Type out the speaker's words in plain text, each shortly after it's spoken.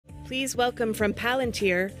Please welcome from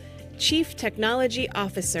Palantir, Chief Technology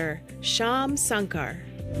Officer, Shyam Sankar.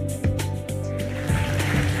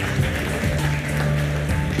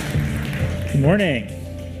 Good morning.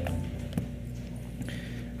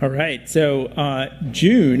 All right, so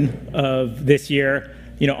June of this year,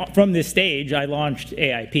 from this stage, I launched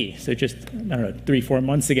AIP. So just, 3-4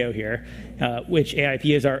 months ago here, which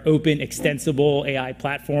AIP is our open, extensible AI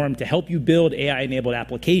platform to help you build AI-enabled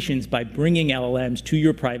applications by bringing LLMs to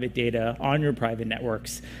your private data on your private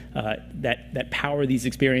networks that power these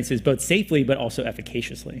experiences both safely but also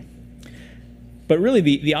efficaciously. But really,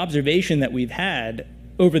 the observation that we've had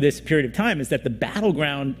over this period of time is that the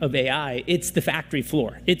battleground of AI, it's the factory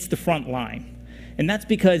floor, it's the front line. And that's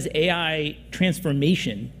because AI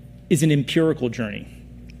transformation is an empirical journey.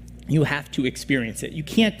 You have to experience it. You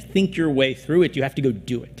can't think your way through it, you have to go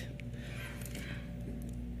do it.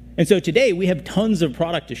 And so today we have tons of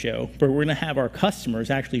product to show, but we're gonna have our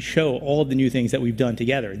customers actually show all of the new things that we've done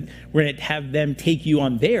together. We're gonna have them take you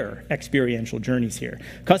on their experiential journeys here.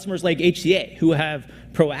 Customers like HCA, who have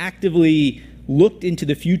proactively looked into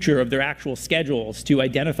the future of their actual schedules to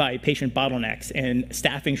identify patient bottlenecks and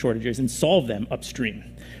staffing shortages and solve them upstream.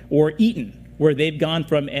 Or Eaton, where they've gone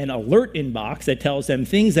from an alert inbox that tells them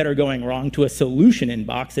things that are going wrong to a solution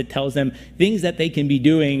inbox that tells them things that they can be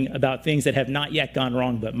doing about things that have not yet gone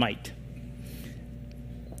wrong but might.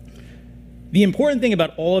 The important thing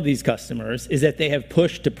about all of these customers is that they have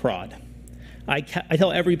pushed to prod. I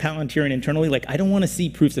tell every Palantirian internally, I don't want to see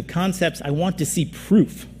proofs of concepts, I want to see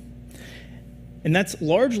proof. And that's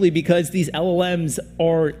largely because these LLMs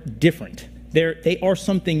are different. They are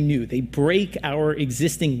something new. They break our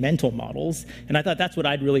existing mental models. And I thought that's what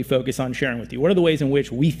I'd really focus on sharing with you. What are the ways in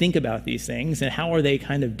which we think about these things, and how are they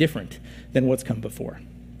kind of different than what's come before?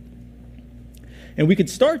 And we could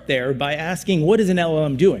start there by asking, what is an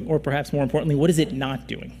LLM doing? Or perhaps more importantly, what is it not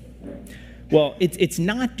doing? Well, it's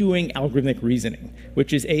not doing algorithmic reasoning,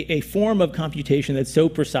 which is a form of computation that's so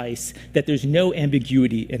precise that there's no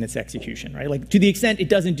ambiguity in its execution, right? To the extent it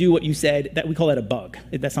doesn't do what you said, that we call that a bug.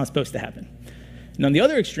 That's not supposed to happen. And on the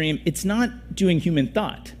other extreme, it's not doing human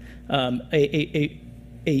thought, a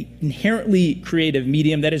inherently creative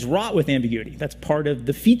medium that is wrought with ambiguity. That's part of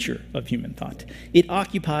the feature of human thought. It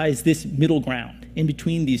occupies this middle ground in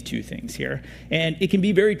between these two things here. And it can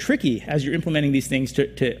be very tricky as you're implementing these things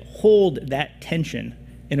to hold that tension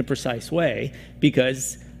in a precise way,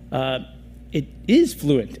 because it is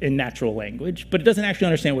fluent in natural language, but it doesn't actually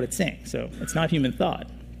understand what it's saying. So it's not human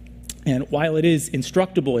thought. And while it is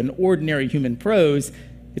instructable in ordinary human prose,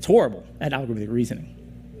 it's horrible at algorithmic reasoning.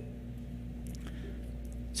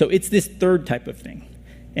 So it's this third type of thing.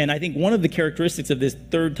 And I think one of the characteristics of this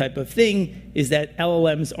third type of thing is that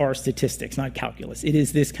LLMs are statistics, not calculus. It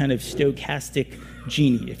is this kind of stochastic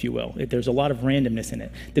genie, if you will. There's a lot of randomness in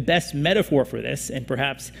it. The best metaphor for this, and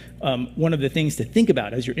perhaps one of the things to think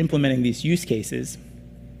about as you're implementing these use cases,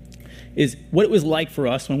 is what it was like for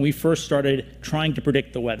us when we first started trying to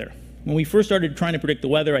predict the weather. When we first started trying to predict the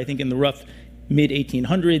weather, I think in the rough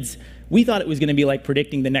mid-1800s, we thought it was going to be like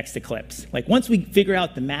predicting the next eclipse. Once we figure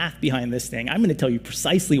out the math behind this thing, I'm going to tell you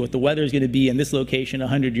precisely what the weather is going to be in this location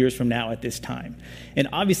 100 years from now at this time. And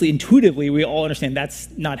obviously, intuitively, we all understand that's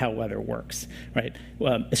not how weather works, right?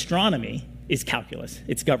 Astronomy is calculus.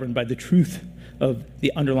 It's governed by the truth of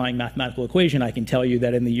the underlying mathematical equation. I can tell you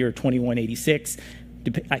that in the year 2186,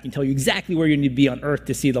 I can tell you exactly where you need to be on Earth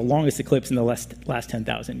to see the longest eclipse in the last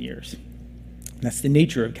 10,000 years. And that's the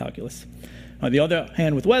nature of calculus. On the other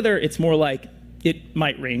hand, with weather, it's more like it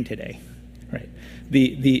might rain today, right?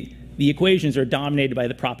 The equations are dominated by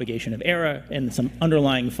the propagation of error and some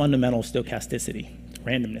underlying fundamental stochasticity,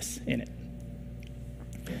 randomness in it.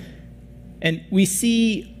 And we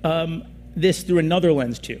see this through another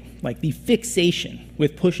lens too. The fixation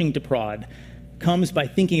with pushing to prod comes by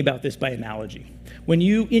thinking about this by analogy. When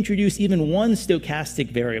you introduce even one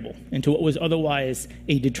stochastic variable into what was otherwise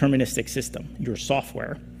a deterministic system, your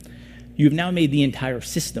software, you've now made the entire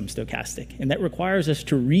system stochastic. And that requires us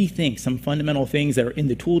to rethink some fundamental things that are in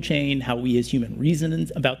the tool chain, how we as human reason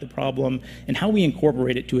about the problem, and how we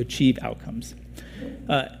incorporate it to achieve outcomes.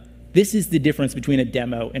 This is the difference between a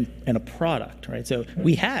demo and a product, right? So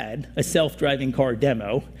we had a self-driving car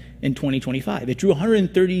demo in 2025. It drew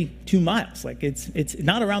 132 miles. It's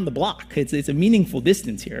not around the block. It's a meaningful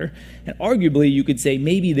distance here. And arguably, you could say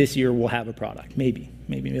maybe this year we'll have a product. Maybe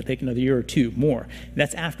it'll take another year or two more.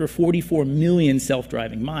 That's after 44 million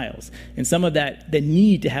self-driving miles. And some of that, the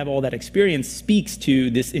need to have all that experience speaks to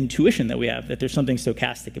this intuition that we have, that there's something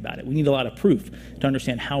stochastic about it. We need a lot of proof to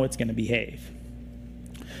understand how it's going to behave.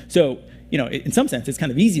 So in some sense, it's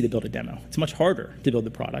kind of easy to build a demo. It's much harder to build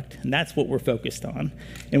the product, and that's what we're focused on.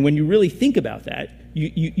 And when you really think about that,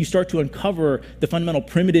 you start to uncover the fundamental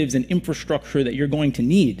primitives and infrastructure that you're going to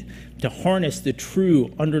need to harness the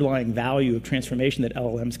true underlying value of transformation that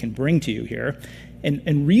LLMs can bring to you here,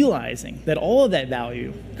 and realizing that all of that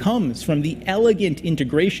value comes from the elegant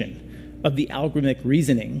integration of the algorithmic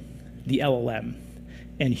reasoning, the LLM,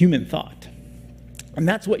 and human thought. And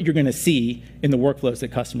that's what you're going to see in the workflows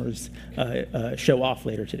that customers show off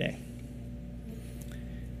later today.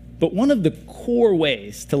 But one of the core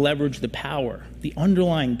ways to leverage the power, the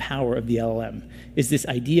underlying power of the LLM, is this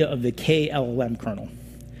idea of the K-LLM kernel.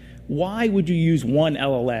 Why would you use one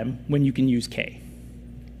LLM when you can use K?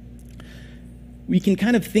 We can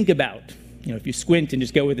kind of think about, if you squint and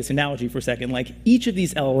just go with this analogy for a second, like each of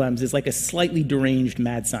these LLMs is like a slightly deranged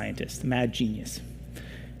mad scientist, mad genius.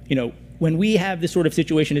 When we have this sort of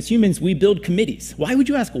situation as humans, we build committees. Why would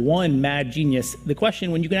you ask one mad genius the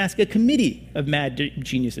question when you can ask a committee of mad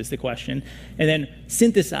geniuses the question, and then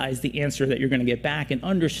synthesize the answer that you're going to get back and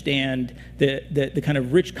understand the kind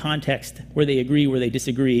of rich context where they agree, where they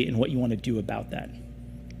disagree, and what you want to do about that?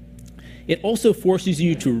 It also forces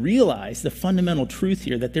you to realize the fundamental truth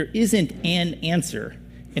here that there isn't an answer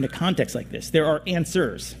in a context like this. There are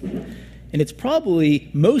answers. And it's probably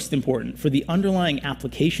most important for the underlying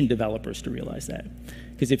application developers to realize that.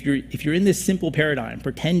 Because if you're in this simple paradigm,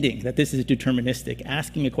 pretending that this is deterministic,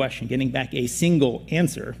 asking a question, getting back a single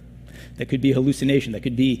answer, that could be a hallucination, that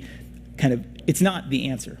could be it's not the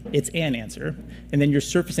answer, it's an answer, and then you're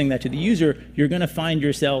surfacing that to the user, you're going to find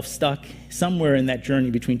yourself stuck somewhere in that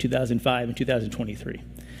journey between 2005 and 2023.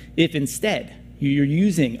 If instead you're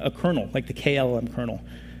using a kernel, like the KLM kernel,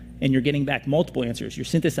 and you're getting back multiple answers, you're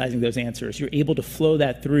synthesizing those answers, you're able to flow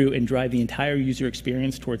that through and drive the entire user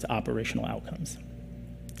experience towards operational outcomes.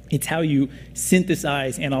 It's how you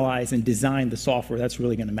synthesize, analyze, and design the software that's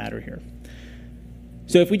really going to matter here.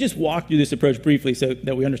 So if we just walk through this approach briefly so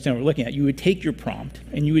that we understand what we're looking at, you would take your prompt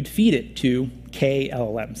and you would feed it to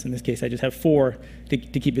K-LLMs. In this case, I just have 4 to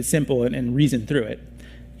keep it simple and reason through it.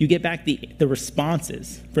 You get back the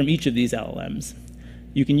responses from each of these LLMs.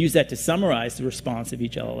 You can use that to summarize the response of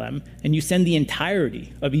each LLM, and you send the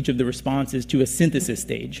entirety of each of the responses to a synthesis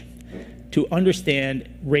stage to understand,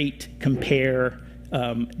 rate, compare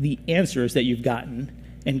the answers that you've gotten,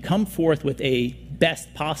 and come forth with a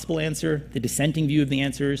best possible answer, the dissenting view of the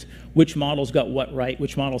answers, which models got what right,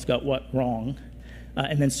 which models got what wrong,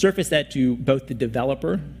 and then surface that to both the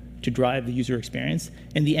developer to drive the user experience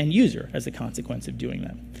and the end user as a consequence of doing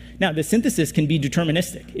that. Now, the synthesis can be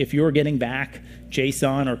deterministic. If you're getting back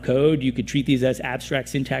JSON or code, you could treat these as abstract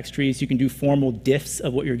syntax trees. You can do formal diffs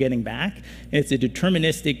of what you're getting back. And it's a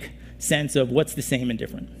deterministic sense of what's the same and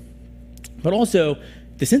different. But also,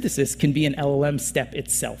 the synthesis can be an LLM step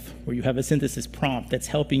itself, where you have a synthesis prompt that's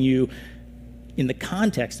helping you, in the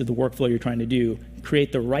context of the workflow you're trying to do,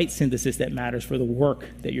 create the right synthesis that matters for the work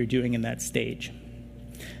that you're doing in that stage.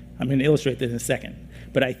 I'm going to illustrate this in a second.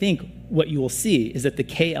 But I think what you will see is that the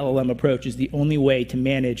KLLM approach is the only way to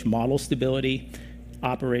manage model stability,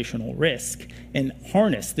 operational risk, and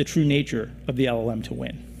harness the true nature of the LLM to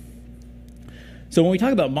win. So when we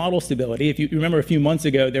talk about model stability, if you remember a few months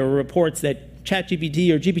ago, there were reports that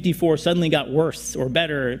ChatGPT or GPT-4 suddenly got worse or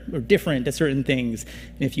better or different at certain things.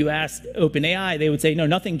 And if you asked OpenAI, they would say, no,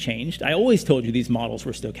 nothing changed. I always told you these models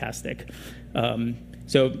were stochastic.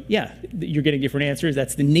 So yeah, you're getting different answers.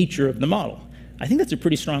 That's the nature of the model. I think that's a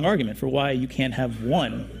pretty strong argument for why you can't have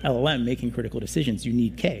one LLM making critical decisions. You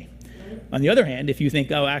need K. On the other hand, if you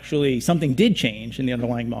think, oh, actually something did change in the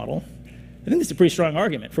underlying model, I think that's a pretty strong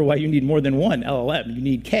argument for why you need more than one LLM. You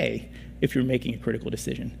need K if you're making a critical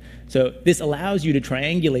decision. So this allows you to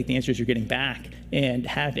triangulate the answers you're getting back and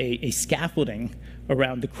have a scaffolding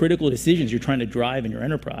around the critical decisions you're trying to drive in your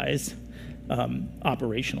enterprise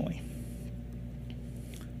operationally.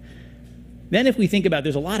 Then if we think about,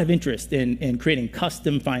 there's a lot of interest in creating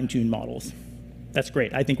custom fine-tuned models. That's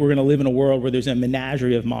great. I think we're going to live in a world where there's a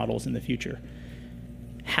menagerie of models in the future.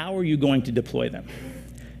 How are you going to deploy them?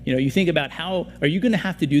 You think about are you going to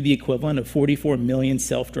have to do the equivalent of 44 million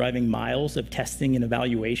self-driving miles of testing and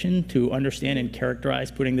evaluation to understand and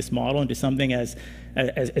characterize putting this model into something as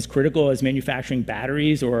critical as manufacturing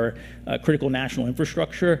batteries or critical national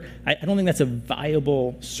infrastructure? I don't think that's a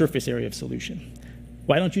viable surface area of solution.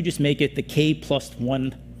 Why don't you just make it the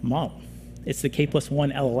K+1 model? It's the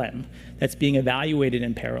K+1 LLM that's being evaluated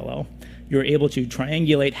in parallel. You're able to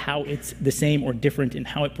triangulate how it's the same or different in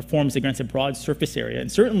how it performs against a broad surface area,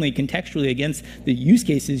 and certainly contextually against the use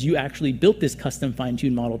cases you actually built this custom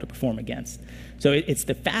fine-tuned model to perform against. So it's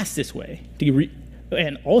the fastest way to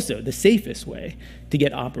and also the safest way to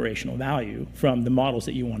get operational value from the models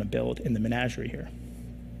that you want to build in the menagerie here.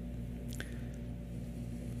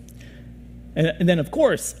 And then, of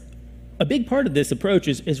course, a big part of this approach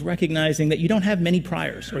is recognizing that you don't have many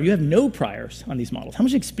priors, or you have no priors on these models. How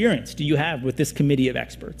much experience do you have with this committee of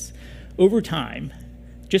experts? Over time,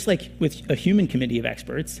 just like with a human committee of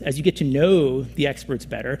experts, as you get to know the experts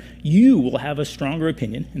better, you will have a stronger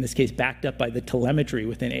opinion, in this case backed up by the telemetry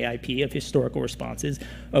within AIP of historical responses,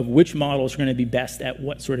 of which models are going to be best at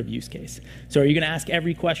what sort of use case. So are you going to ask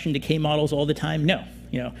every question to K models all the time? No.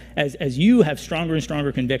 As you have stronger and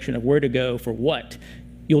stronger conviction of where to go for what,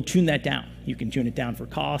 you'll tune that down. You can tune it down for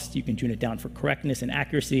cost, you can tune it down for correctness and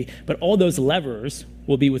accuracy, but all those levers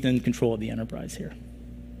will be within control of the enterprise here.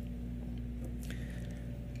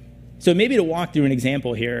 So maybe to walk through an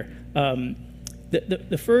example here,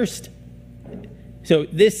 the first, so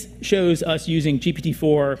this shows us using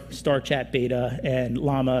GPT-4, StarChat Beta, and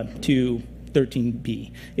Llama 2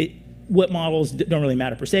 13B. What models don't really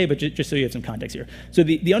matter per se, but just so you have some context here. So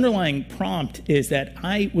the underlying prompt is that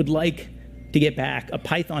I would like to get back a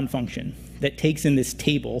Python function that takes in this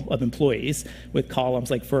table of employees with columns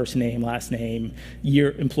like first name, last name,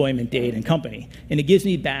 year, employment date, and company. And it gives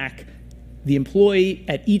me back the employee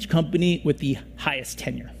at each company with the highest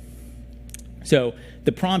tenure. So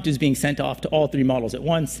the prompt is being sent off to all three models at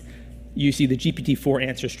once. You see the GPT-4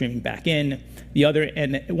 answer streaming back in.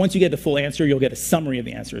 And once you get the full answer, you'll get a summary of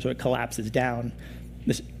the answer, so it collapses down.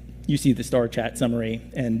 You see the StarChat summary,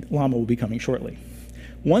 and Llama will be coming shortly.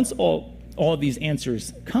 Once all of these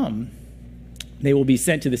answers come, they will be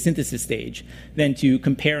sent to the synthesis stage, then to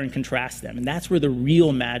compare and contrast them. And that's where the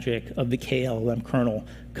real magic of the K-LLM kernel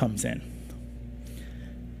comes in.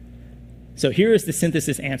 So here is the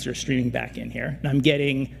synthesis answer streaming back in here. And I'm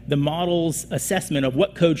getting the model's assessment of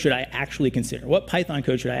what code should I actually consider, what Python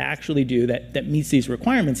code should I actually do that meets these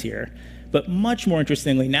requirements here. But much more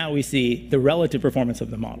interestingly, now we see the relative performance of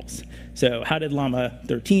the models. So how did Llama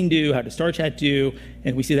 13 do? How did StarChat do?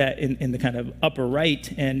 And we see that in the kind of upper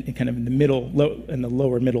right and kind of in the middle, in the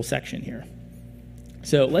lower middle section here.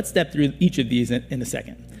 So let's step through each of these in a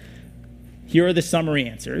second. Here are the summary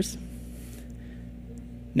answers.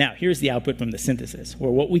 Now, here's the output from the synthesis, where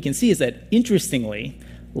what we can see is that, interestingly,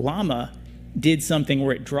 Llama did something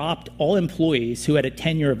where it dropped all employees who had a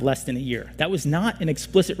tenure of less than a year. That was not an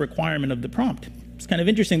explicit requirement of the prompt. It's kind of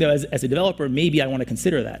interesting, though, as a developer, maybe I want to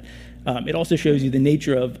consider that. It also shows you the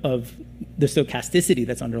nature of the stochasticity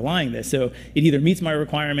that's underlying this. So it either meets my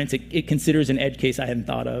requirements, it considers an edge case I hadn't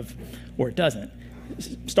thought of, or it doesn't.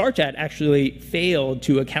 StarChat actually failed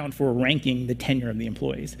to account for ranking the tenure of the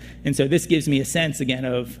employees. And so this gives me a sense, again,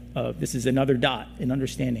 of this is another dot in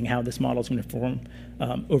understanding how this model is going to perform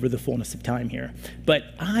over the fullness of time here. But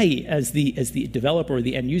I, as the developer or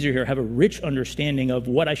the end user here, have a rich understanding of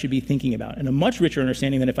what I should be thinking about, and a much richer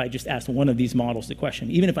understanding than if I just asked one of these models the question.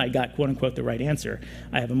 Even if I got, quote unquote, the right answer,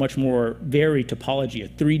 I have a much more varied topology, a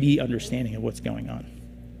 3D understanding of what's going on.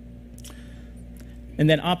 And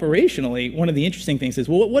then operationally, one of the interesting things is,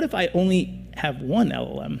 well, what if I only have one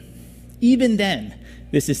LLM? Even then,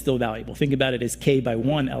 this is still valuable. Think about it as K by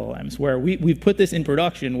 1 LLMs, where we've put this in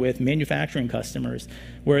production with manufacturing customers,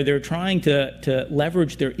 where they're trying to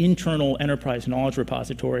leverage their internal enterprise knowledge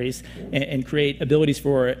repositories and create abilities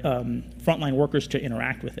for frontline workers to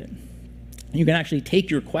interact with it. You can actually take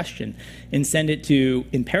your question and send it to,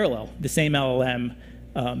 in parallel, the same LLM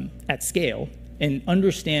at scale, and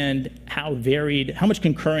understand how much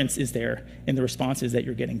concurrence is there in the responses that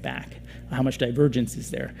you're getting back, how much divergence is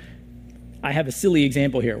there. I have a silly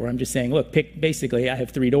example here where I'm just saying, look, basically I have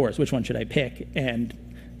 3 doors, which one should I pick? And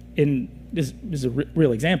this is a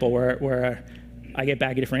real example where I get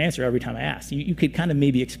back a different answer every time I ask. You could kind of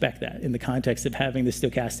maybe expect that in the context of having the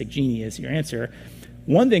stochastic genie as your answer.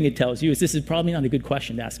 One thing it tells you is this is probably not a good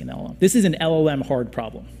question to ask an LLM. This is an LLM hard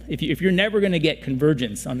problem. If you're never going to get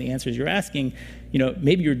convergence on the answers you're asking,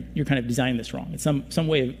 maybe you're kind of designing this wrong. It's some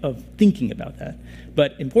way of thinking about that.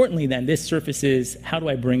 But importantly, then, this surfaces how do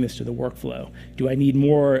I bring this to the workflow? Do I need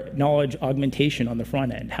more knowledge augmentation on the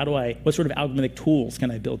front end? What sort of algorithmic tools can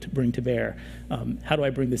I build to bring to bear? How do I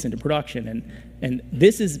bring this into production? And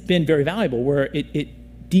this has been very valuable, where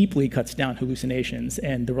it deeply cuts down hallucinations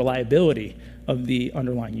and the reliability of the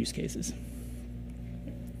underlying use cases.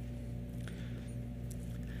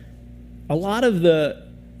 A lot of the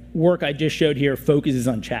work I just showed here focuses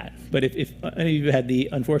on chat, but if any of you had the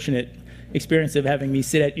unfortunate experience of having me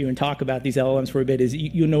sit at you and talk about these LLMs for a bit, is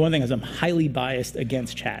you know one thing is I'm highly biased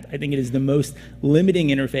against chat. I think it is the most limiting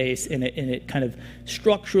interface, and it kind of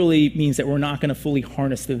structurally means that we're not going to fully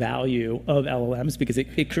harness the value of LLMs because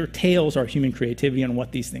it curtails our human creativity on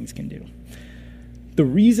what these things can do. the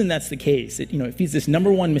reason that's the case, it feeds this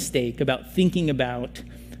number one mistake about thinking about,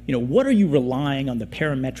 what are you relying on the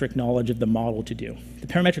parametric knowledge of the model to do? The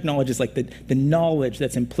parametric knowledge is like the knowledge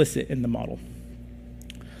that's implicit in the model.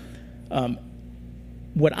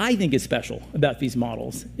 What I think is special about these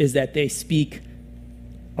models is that they speak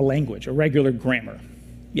a language, a regular grammar.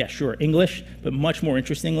 Yeah, sure, English, but much more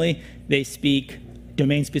interestingly, they speak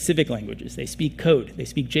domain-specific languages. They speak code. They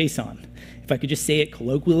speak JSON. If I could just say it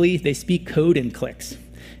colloquially, they speak code in clicks.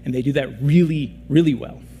 And they do that really, really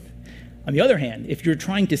well. On the other hand, if you're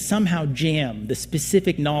trying to somehow jam the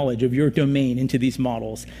specific knowledge of your domain into these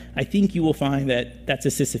models, I think you will find that that's a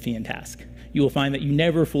Sisyphean task. You will find that you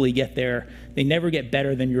never fully get there. They never get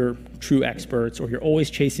better than your true experts, or you're always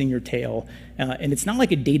chasing your tail. And it's not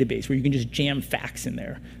like a database where you can just jam facts in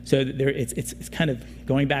there. So it's kind of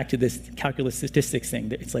going back to this calculus statistics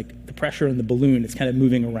thing. It's like the pressure in the balloon. It's kind of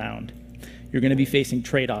moving around. You're going to be facing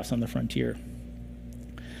trade-offs on the frontier.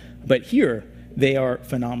 But here, they are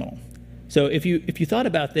phenomenal. So if you thought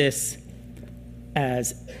about this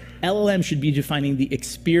as LLM should be defining the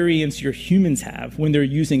experience your humans have when they're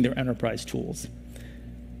using their enterprise tools,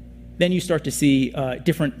 then you start to see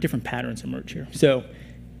different patterns emerge here. So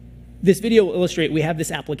this video will illustrate, we have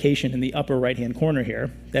this application in the upper right-hand corner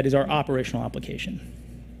here. That is our operational application.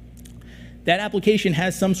 That application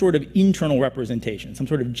has some sort of internal representation, some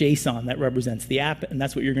sort of JSON that represents the app, and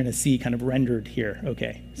that's what you're going to see kind of rendered here.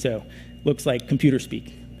 Okay, so looks like computer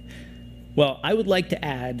speak. Well, I would like to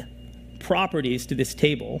add properties to this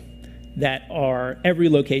table that are every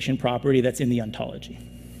location property that's in the ontology.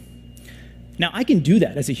 Now, I can do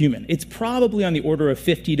that as a human. It's probably on the order of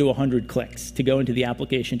 50 to 100 clicks to go into the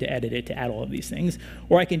application, to edit it, to add all of these things.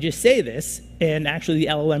 Or I can just say this, and actually the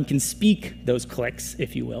LLM can speak those clicks,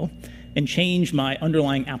 if you will, and change my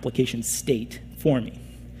underlying application state for me.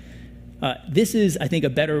 This is, I think, a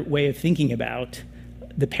better way of thinking about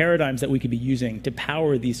the paradigms that we could be using to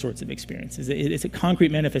power these sorts of experiences. It's a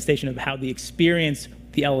concrete manifestation of how the experience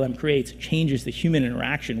the LLM creates changes the human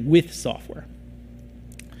interaction with software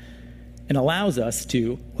and allows us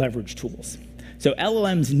to leverage tools. So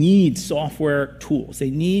LLMs need software tools. They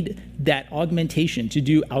need that augmentation to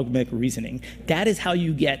do algorithmic reasoning. That is how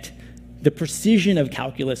you get the precision of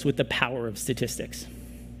calculus with the power of statistics.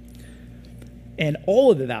 And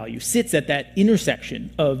all of the value sits at that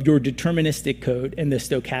intersection of your deterministic code and the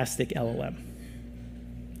stochastic LLM.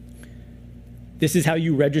 This is how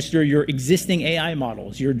you register your existing AI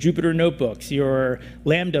models, your Jupyter notebooks, your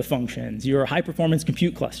Lambda functions, your high-performance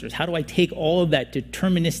compute clusters. How do I take all of that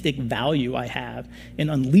deterministic value I have and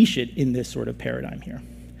unleash it in this sort of paradigm here?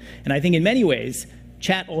 And I think in many ways,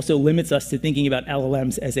 chat also limits us to thinking about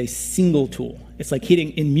LLMs as a single tool. It's like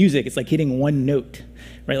in music, it's like hitting one note,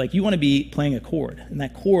 right? Like you want to be playing a chord, and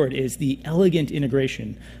that chord is the elegant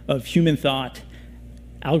integration of human thought,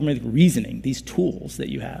 algorithmic reasoning, these tools that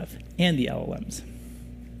you have, and the LLMs.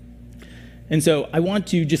 And so I want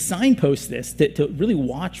to just signpost this to really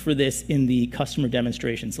watch for this in the customer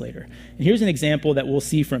demonstrations later. And here's an example that we'll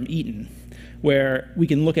see from Eaton, where we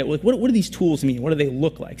can look at what do these tools mean? What do they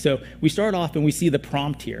look like? So we start off and we see the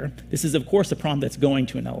prompt here. This is, of course, a prompt that's going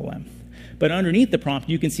to an LLM. But underneath the prompt,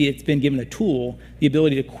 you can see it's been given a tool, the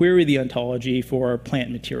ability to query the ontology for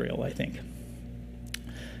plant material, I think.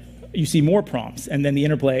 You see more prompts, and then the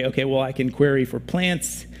interplay, okay, well, I can query for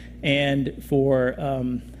plants and for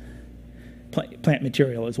plant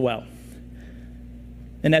material as well.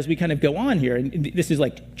 And as we kind of go on here, and this is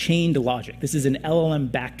like chained logic. This is an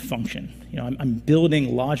LLM-backed function. I'm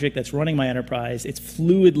building logic that's running my enterprise. It's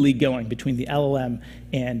fluidly going between the LLM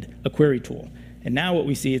and a query tool. And now what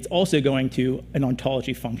we see, it's also going to an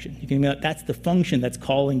ontology function. That's the function that's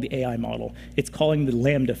calling the AI model. It's calling the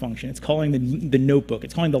Lambda function. It's calling the notebook.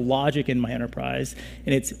 It's calling the logic in my enterprise.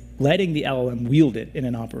 And it's letting the LLM wield it in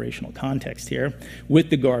an operational context here with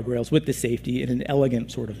the guardrails, with the safety in an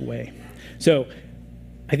elegant sort of way. So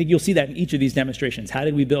I think you'll see that in each of these demonstrations. How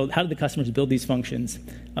did the customers build these functions?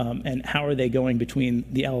 And how are they going between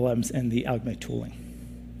the LLMs and the algorithmic tooling?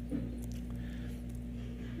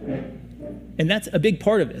 And that's a big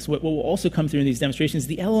part of this. What will also come through in these demonstrations,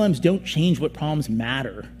 the LLMs don't change what problems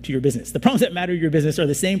matter to your business. The problems that matter to your business are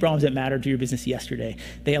the same problems that mattered to your business yesterday.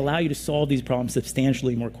 They allow you to solve these problems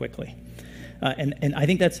substantially more quickly. And I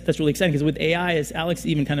think that's really exciting, because with AI, as Alex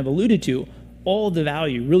even kind of alluded to, all the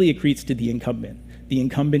value really accretes to the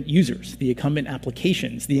incumbent users, the incumbent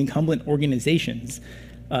applications, the incumbent organizations.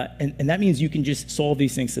 And that means you can just solve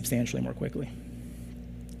these things substantially more quickly.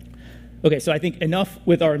 Okay, so I think enough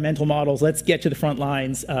with our mental models. Let's get to the front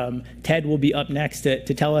lines. Ted will be up next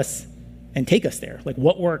to tell us and take us there. Like,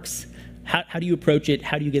 what works? How do you approach it?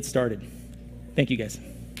 How do you get started? Thank you, guys.